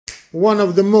one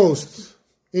of the most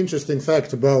interesting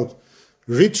facts about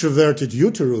retroverted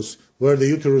uterus, where the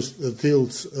uterus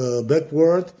tilts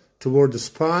backward toward the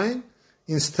spine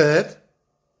instead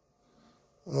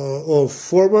of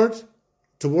forward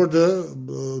toward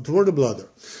the bladder.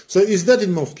 So is that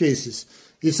in most cases?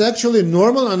 It's actually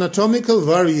normal anatomical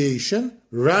variation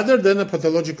rather than a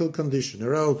pathological condition.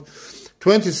 Around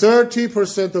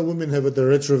 20–30% of women have a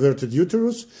retroverted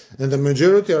uterus, and the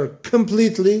majority are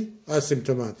completely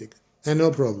asymptomatic and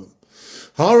no problem.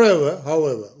 However,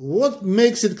 what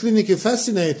makes it clinically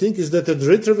fascinating is that a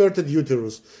retroverted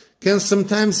uterus can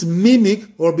sometimes mimic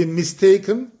or be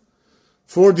mistaken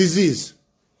for disease.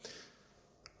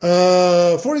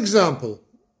 For example,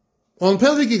 on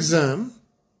pelvic exam,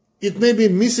 it may be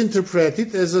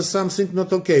misinterpreted as something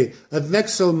not okay,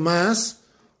 adnexal mass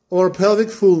or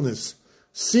pelvic fullness.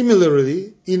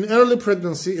 Similarly, in early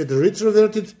pregnancy, a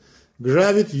retroverted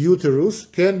gravid uterus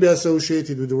can be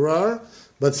associated with rare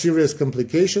but serious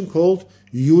complication called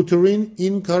uterine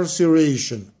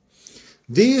incarceration.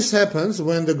 This happens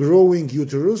when the growing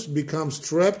uterus becomes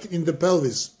trapped in the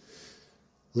pelvis,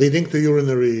 leading to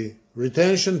urinary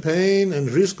retention, pain, and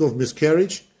risk of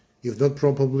miscarriage, if not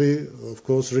properly, of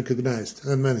course, recognized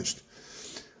and managed.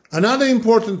 Another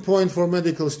important point for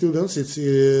medical students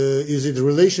is its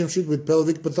relationship with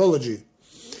pelvic pathology.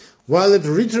 While a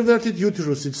retroverted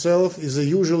uterus itself is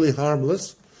usually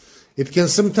harmless, it can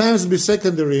sometimes be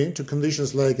secondary to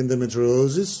conditions like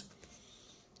endometriosis,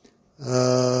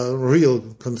 real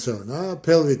concern,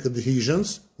 pelvic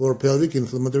adhesions or pelvic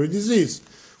inflammatory disease,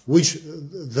 which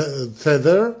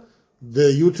tether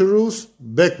the uterus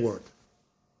backward.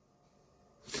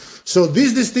 So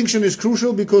this distinction is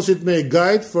crucial because it may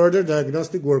guide further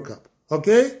diagnostic workup.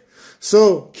 Okay?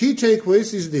 So key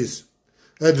takeaways is this.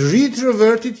 A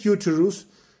retroverted uterus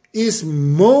is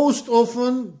most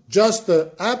often just an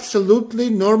absolutely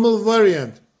normal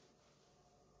variant.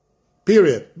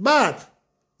 Period. But,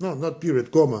 no, not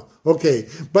period, comma. Okay.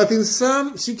 But in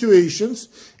some situations,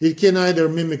 it can either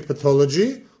mimic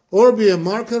pathology or be a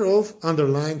marker of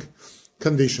underlying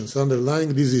conditions,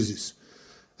 underlying diseases.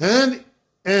 And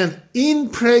in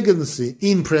pregnancy,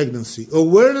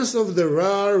 awareness of the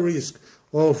rare risk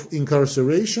of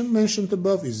incarceration mentioned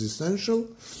above is essential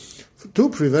to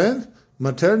prevent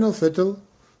maternal fetal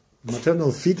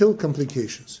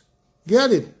complications.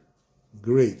 Get it?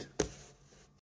 Great.